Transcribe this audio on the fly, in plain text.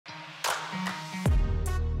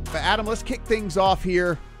But Adam, let's kick things off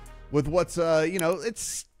here with what's,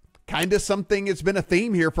 it's kind of something, it's been a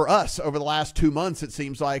theme here for us over the last 2 months, it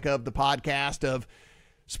seems like, of the podcast of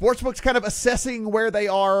sportsbooks kind of assessing where they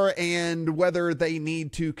are and whether they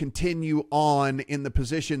need to continue on in the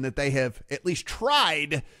position that they have at least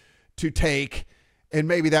tried to take. And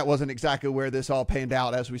maybe that wasn't exactly where this all panned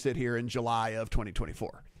out as we sit here in July of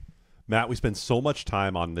 2024. Matt, we spend so much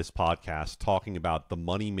time on this podcast talking about the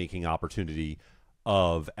money-making opportunity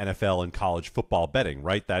of NFL and college football betting,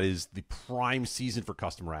 right? That is the prime season for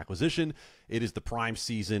customer acquisition. It is the prime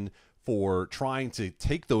season for trying to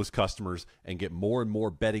take those customers and get more and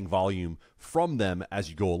more betting volume from them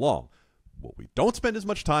as you go along. What we don't spend as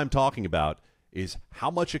much time talking about is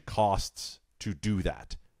how much it costs to do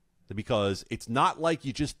that. Because it's not like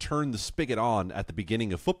you just turn the spigot on at the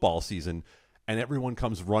beginning of football season and everyone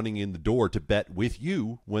comes running in the door to bet with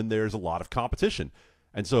you when there's a lot of competition.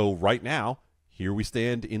 And so right now, here we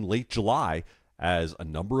stand in late July as a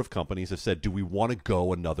number of companies have said, do we want to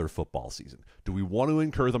go another football season? Do we want to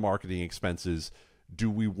incur the marketing expenses? Do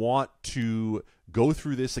we want to go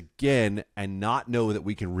through this again and not know that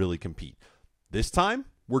we can really compete? This time,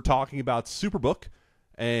 we're talking about Superbook,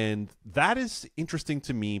 and that is interesting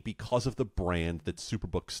to me because of the brand that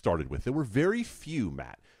Superbook started with. There were very few,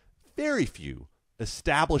 Matt, very few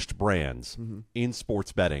established brands in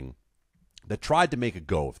sports betting that tried to make a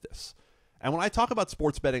go of this. And when I talk about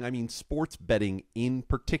sports betting, I mean sports betting in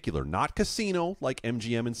particular, not casino like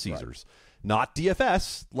MGM and Caesars, right, not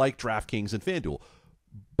DFS like DraftKings and FanDuel,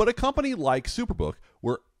 but a company like Superbook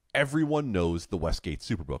where everyone knows the Westgate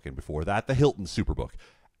Superbook, and before that, the Hilton Superbook,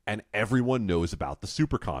 and everyone knows about the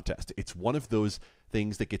Super Contest. It's one of those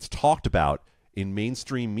things that gets talked about in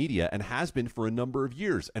mainstream media and has been for a number of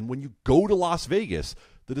years. And when you go to Las Vegas,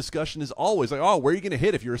 the discussion is always like, oh, where are you going to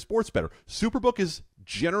hit if you're a sports bettor? Superbook is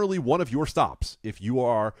generally one of your stops if you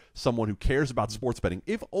are someone who cares about sports betting,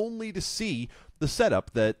 if only to see the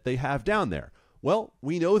setup that they have down there. Well,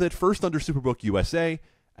 we know that first under Superbook USA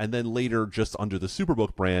and then later just under the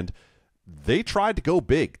Superbook brand, they tried to go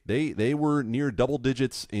big. They were near double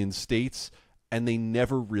digits in states, and they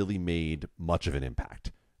never really made much of an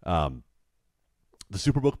impact. The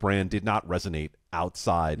Superbook brand did not resonate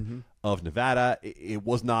outside of Nevada. It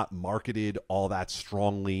was not marketed all that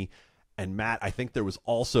strongly. And Matt, I think there was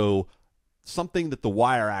also something that the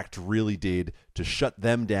Wire Act really did to shut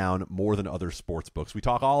them down more than other sports books. We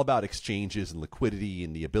talk all about exchanges and liquidity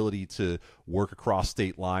and the ability to work across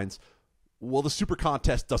state lines. Well, the Super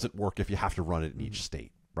Contest doesn't work if you have to run it in each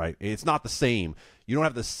state, right? It's not the same. You don't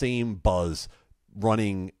have the same buzz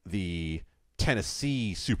running the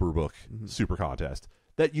Tennessee Superbook Super Contest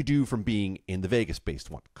that you do from being in the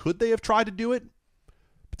Vegas-based one. Could they have tried to do it?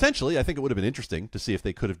 Potentially. I think it would have been interesting to see if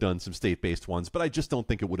they could have done some state-based ones, but I just don't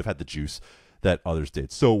think it would have had the juice that others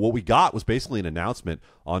did. So what we got was basically an announcement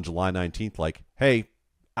on July 19th, like, hey,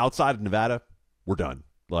 outside of Nevada, we're done.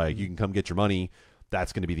 Like, you can come get your money.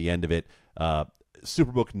 That's going to be the end of it.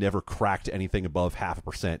 Superbook never cracked anything above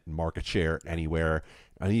 0.5% in market share anywhere,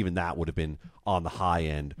 and even that would have been on the high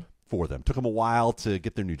end for them. Took them a while to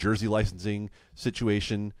get their New Jersey licensing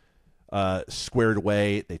situation squared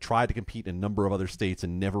away. They tried to compete in a number of other states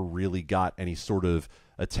and never really got any sort of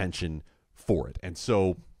attention for it. And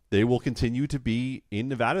so they will continue to be in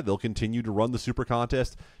Nevada. They'll continue to run the Super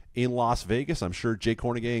Contest in Las Vegas. I'm sure Jay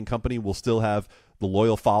Kornegay and company will still have the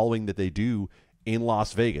loyal following that they do in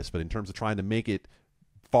Las Vegas. But in terms of trying to make it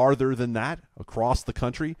farther than that across the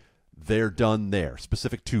country, they're done there.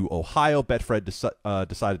 Specific to Ohio, Betfred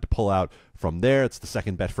decided to pull out from there. It's the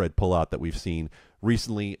second Betfred pullout that we've seen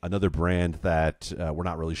recently. Another brand that we're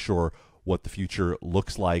not really sure what the future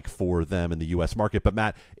looks like for them in the U.S. market. But,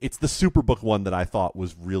 Matt, it's the Superbook one that I thought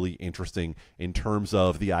was really interesting in terms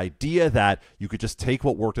of the idea that you could just take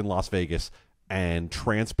what worked in Las Vegas and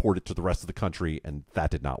transport it to the rest of the country, and that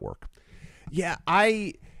did not work. Yeah,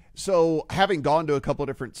 So having gone to a couple of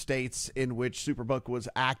different states in which Superbook was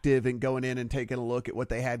active and going in and taking a look at what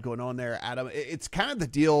they had going on there, Adam, it's kind of the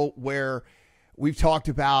deal where we've talked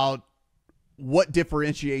about what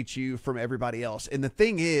differentiates you from everybody else. And the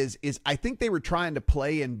thing is I think they were trying to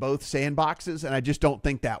play in both sandboxes, and I just don't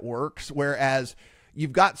think that works. Whereas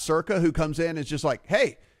you've got Circa who comes in and is just like,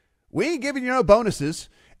 hey, we ain't giving you no bonuses.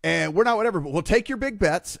 And we're not whatever, but we'll take your big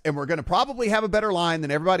bets, and we're going to probably have a better line than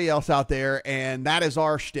everybody else out there, and that is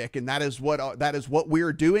our shtick, and that is what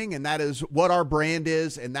we're doing, and that is what our brand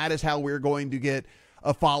is, and that is how we're going to get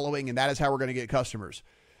a following, and that is how we're going to get customers.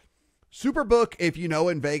 Superbook, if you know,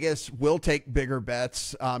 in Vegas, will take bigger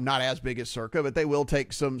bets, not as big as Circa, but they will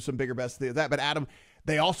take some bigger bets than that. But Adam,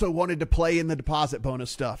 they also wanted to play in the deposit bonus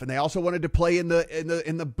stuff, and they also wanted to play in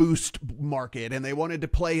the boost market, and they wanted to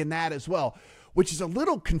play in that as well, which is a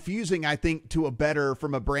little confusing, I think, to a bettor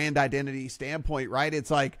from a brand identity standpoint, right? It's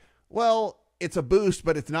like, well, it's a boost,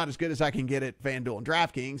 but it's not as good as I can get at FanDuel and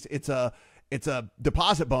DraftKings. It's a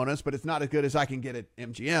deposit bonus, but it's not as good as I can get at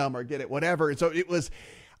MGM or get at whatever. And so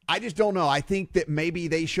I just don't know. I think that maybe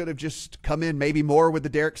they should have just come in maybe more with the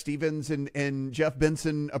Derek Stevens and Jeff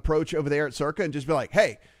Benson approach over there at Circa and just be like,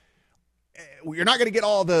 hey, you're not going to get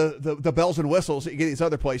all the bells and whistles that you get these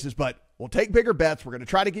other places, but we'll take bigger bets. We're going to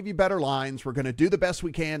try to give you better lines. We're going to do the best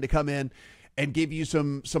we can to come in and give you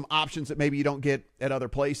some options that maybe you don't get at other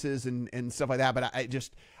places and stuff like that. But I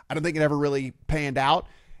don't think it ever really panned out.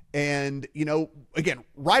 And, again,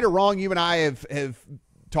 right or wrong, you and I have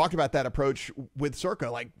talked about that approach with Circa,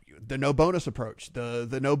 like the no bonus approach,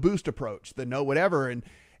 the no boost approach, the no whatever. And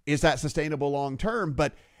is that sustainable long term?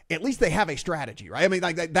 But at least they have a strategy, right? I mean,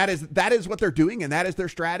 like that is what they're doing, and that is their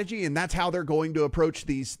strategy, and that's how they're going to approach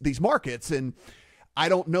these markets. And I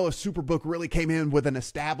don't know if Superbook really came in with an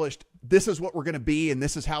established, this is what we're going to be, and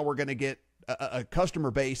this is how we're going to get a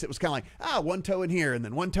customer base. It was kind of like, one toe in here, and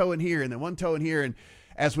then one toe in here, and then one toe in here. And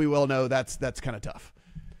as we well know, that's kind of tough.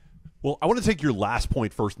 Well, I want to take your last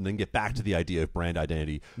point first and then get back to the idea of brand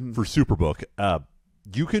identity for Superbook.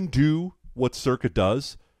 You can do what Circa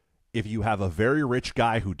does if you have a very rich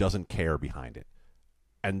guy who doesn't care behind it.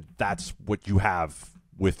 And that's what you have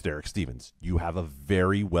with Derek Stevens. You have a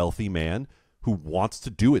very wealthy man who wants to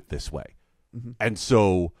do it this way. Mm-hmm. And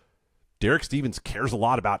so Derek Stevens cares a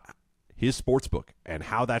lot about his sportsbook and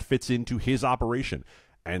how that fits into his operation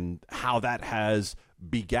and how that has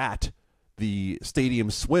begat the stadium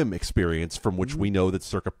swim experience from which we know that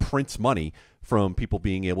Circa prints money from people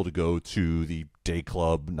being able to go to the day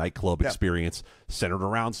club, nightclub experience centered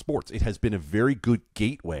around sports. It has been a very good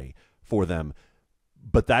gateway for them,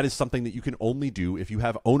 but that is something that you can only do if you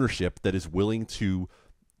have ownership that is willing to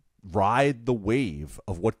ride the wave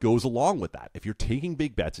of what goes along with that. If you're taking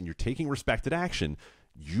big bets and you're taking respected action,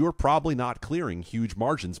 you're probably not clearing huge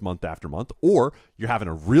margins month after month, or you're having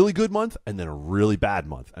a really good month and then a really bad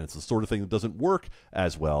month. And it's the sort of thing that doesn't work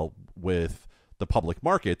as well with the public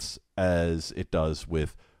markets as it does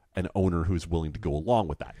with an owner who's willing to go along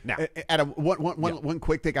with that. Now, Adam, one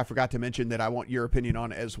quick thing I forgot to mention that I want your opinion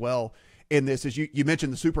on as well in this is you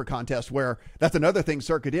mentioned the Super Contest, where that's another thing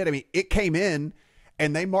Circa did. I mean, it came in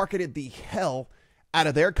and they marketed the hell out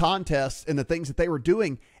of their contests and the things that they were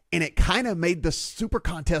doing. And it kind of made the Super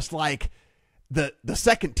Contest like the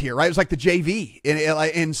second tier, right? It was like the JV,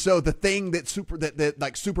 and so the thing that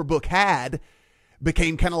like Superbook had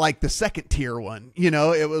became kind of like the second tier one.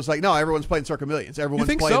 It was like, no, everyone's playing Circa Millions,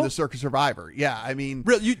 everyone's playing the Circa Survivor. Yeah, I mean,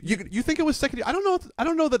 really, you think it was second tier? I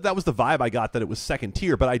don't know that was the vibe I got, that it was second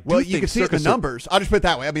tier, but I do think you can see it in the numbers. I'll just put it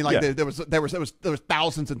that way. I mean, like there was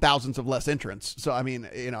thousands and thousands of less entrants. So I mean,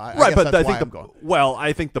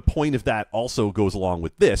 I think the point of that also goes along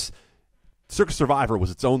with this. Circa Survivor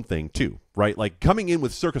was its own thing too, right? Like coming in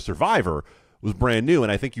with Circa Survivor was brand new,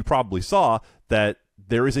 and I think you probably saw that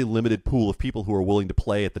there is a limited pool of people who are willing to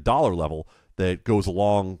play at the dollar level that goes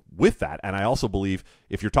along with that. And I also believe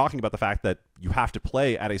if you're talking about the fact that you have to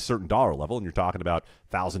play at a certain dollar level, and you're talking about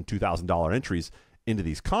 $1,000, $2,000 entries into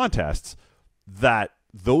these contests, that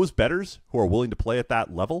those bettors who are willing to play at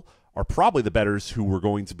that level are probably the bettors who were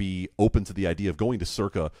going to be open to the idea of going to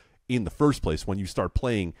Circa in the first place when you start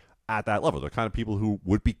playing at that level. They're kind of people who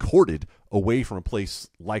would be courted away from a place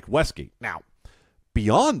like Westgate. Now,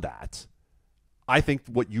 beyond that, I think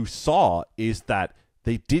what you saw is that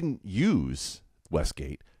they didn't use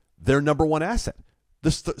Westgate, their number one asset.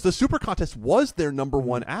 The Super Contest was their number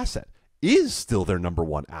one asset, is still their number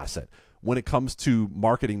one asset when it comes to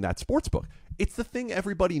marketing that sportsbook. It's the thing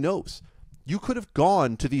everybody knows. You could have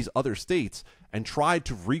gone to these other states and tried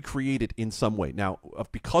to recreate it in some way. Now,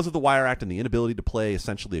 because of the Wire Act and the inability to play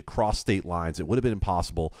essentially across state lines, it would have been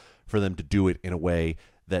impossible for them to do it in a way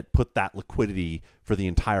that put that liquidity for the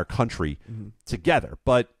entire country together.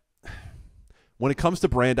 But when it comes to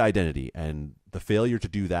brand identity and the failure to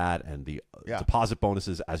do that and the deposit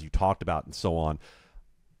bonuses, as you talked about, and so on,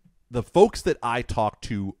 the folks that I talked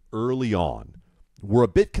to early on were a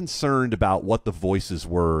bit concerned about what the voices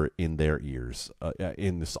were in their ears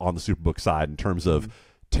on the Superbook side in terms of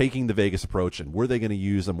taking the Vegas approach, and were they going to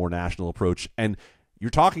use a more national approach. And you're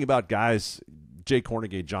talking about guys, Jay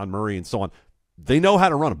Cornegay, John Murray, and so on. They know how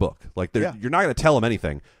to run a book. Like you're not going to tell them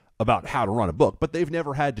anything about how to run a book, but they've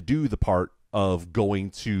never had to do the part of going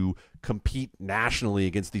to compete nationally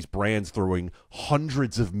against these brands throwing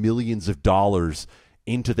hundreds of millions of dollars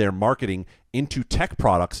into their marketing, into tech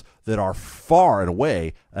products that are far and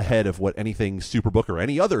away ahead of what anything Superbook or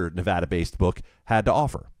any other Nevada-based book had to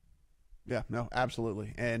offer. Yeah, no,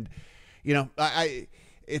 absolutely. And, you know, I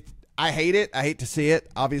hate it. I hate to see it.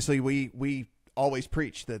 Obviously, we always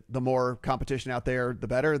preach that the more competition out there, the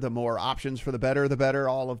better, the more options for the better,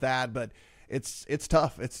 all of that. But it's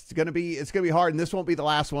tough. It's going to be hard. And this won't be the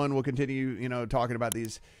last one. We'll continue, you know, talking about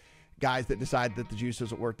these guys that decide that the juice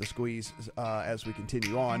isn't worth the squeeze as we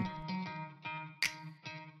continue on.